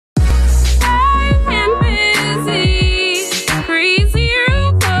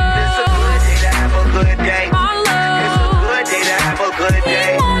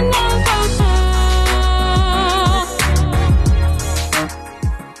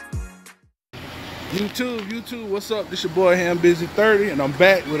YouTube, what's up? This your boy HamBusy30, and I'm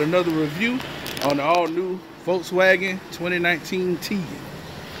back with another review on the all-new Volkswagen 2019 Tiguan.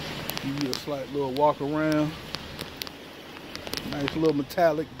 Give you a slight little walk around. Nice little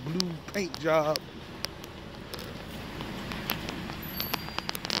metallic blue paint job.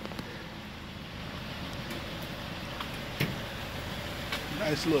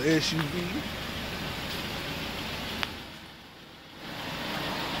 Nice little SUV.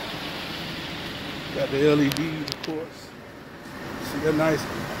 Got the LEDs, of course. See a nice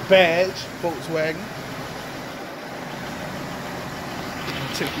badge, Volkswagen.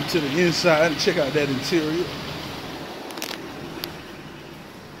 I'll take you to the inside and check out that interior.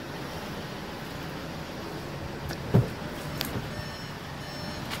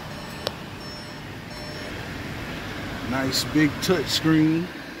 Nice big touch screen.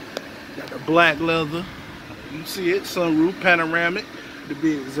 Got the black leather. You see it, sunroof, panoramic to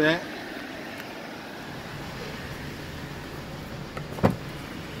be exact.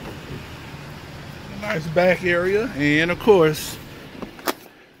 Nice back area, and of course,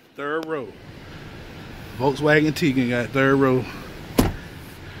 third row. Volkswagen Tiguan got third row.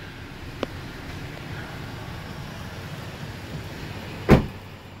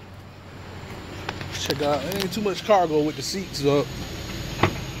 Check out, it ain't too much cargo with the seats up.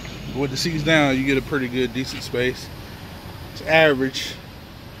 With the seats down, you get a pretty good, decent space. It's average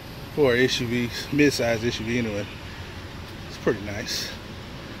for an SUV, mid-size SUV anyway. It's pretty nice.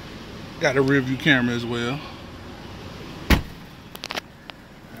 Got a rear view camera as well.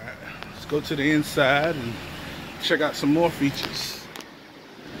 Alright, let's go to the inside and check out some more features.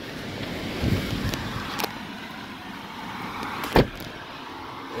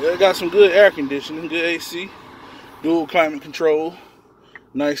 Yeah, it got some good air conditioning, good AC, dual climate control,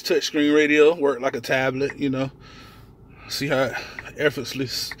 nice touchscreen radio, work like a tablet, you know. See how it effortlessly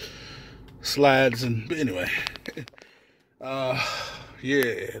slides, and but anyway.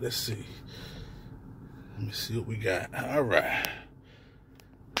 Yeah, let's see. Let me see what we got. Alright,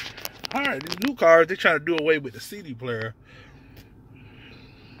 these new cars, they're trying to do away with the CD player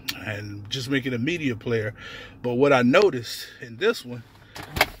and just make it a media player. But what I noticed in this one,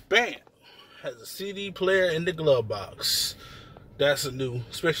 bam, has a CD player in the glove box. That's a new,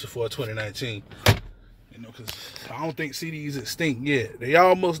 especially for a 2019. You know, because I don't think CDs extinct yet. They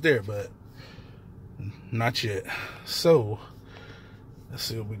almost there, but not yet. So let's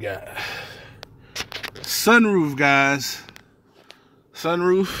see what we got. Sunroof, guys.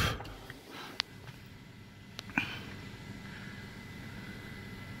 Sunroof.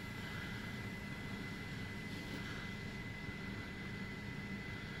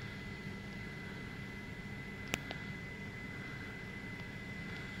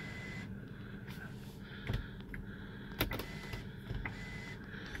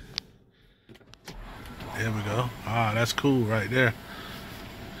 There we go. Ah, that's cool right there.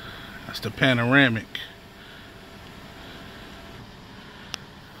 That's the panoramic.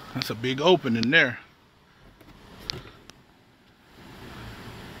 That's a big opening there.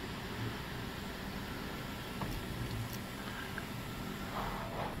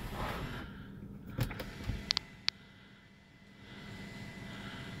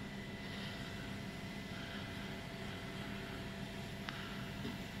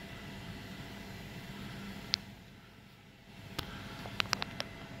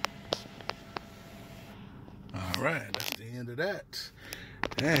 Alright, that's the end of that.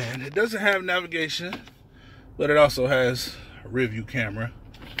 And it doesn't have navigation, but it also has a rear view camera.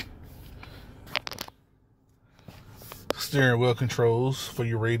 Steering wheel controls for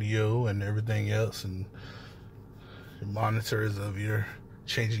your radio and everything else, and your monitors of your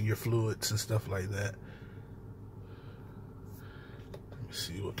changing your fluids and stuff like that. Let me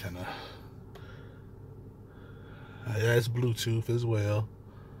see what kind of... yeah, it's Bluetooth as well.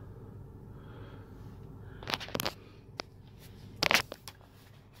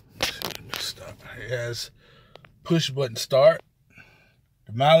 It has push button start.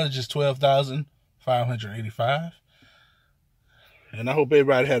 The mileage is 12,585. And I hope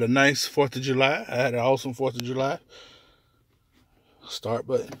everybody had a nice 4th of July. I had an awesome 4th of July. Start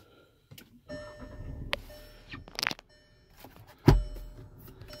button.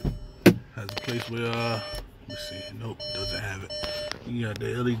 Has a place where, let's see, nope, doesn't have it. You got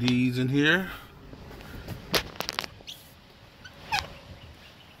the LEDs in here.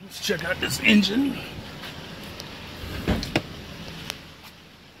 Let's check out this engine.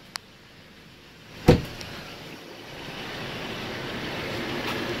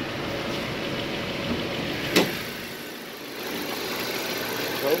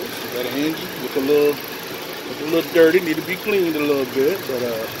 Got an engine with a little dirty, need to be cleaned a little bit, but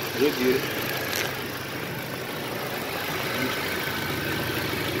we'll get it.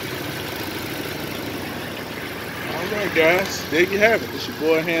 Alright guys, there you have it. It's your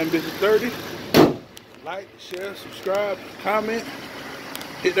boy HamBusiness30. Like, share, subscribe, comment,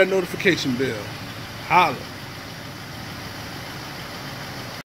 hit that notification bell. Holla.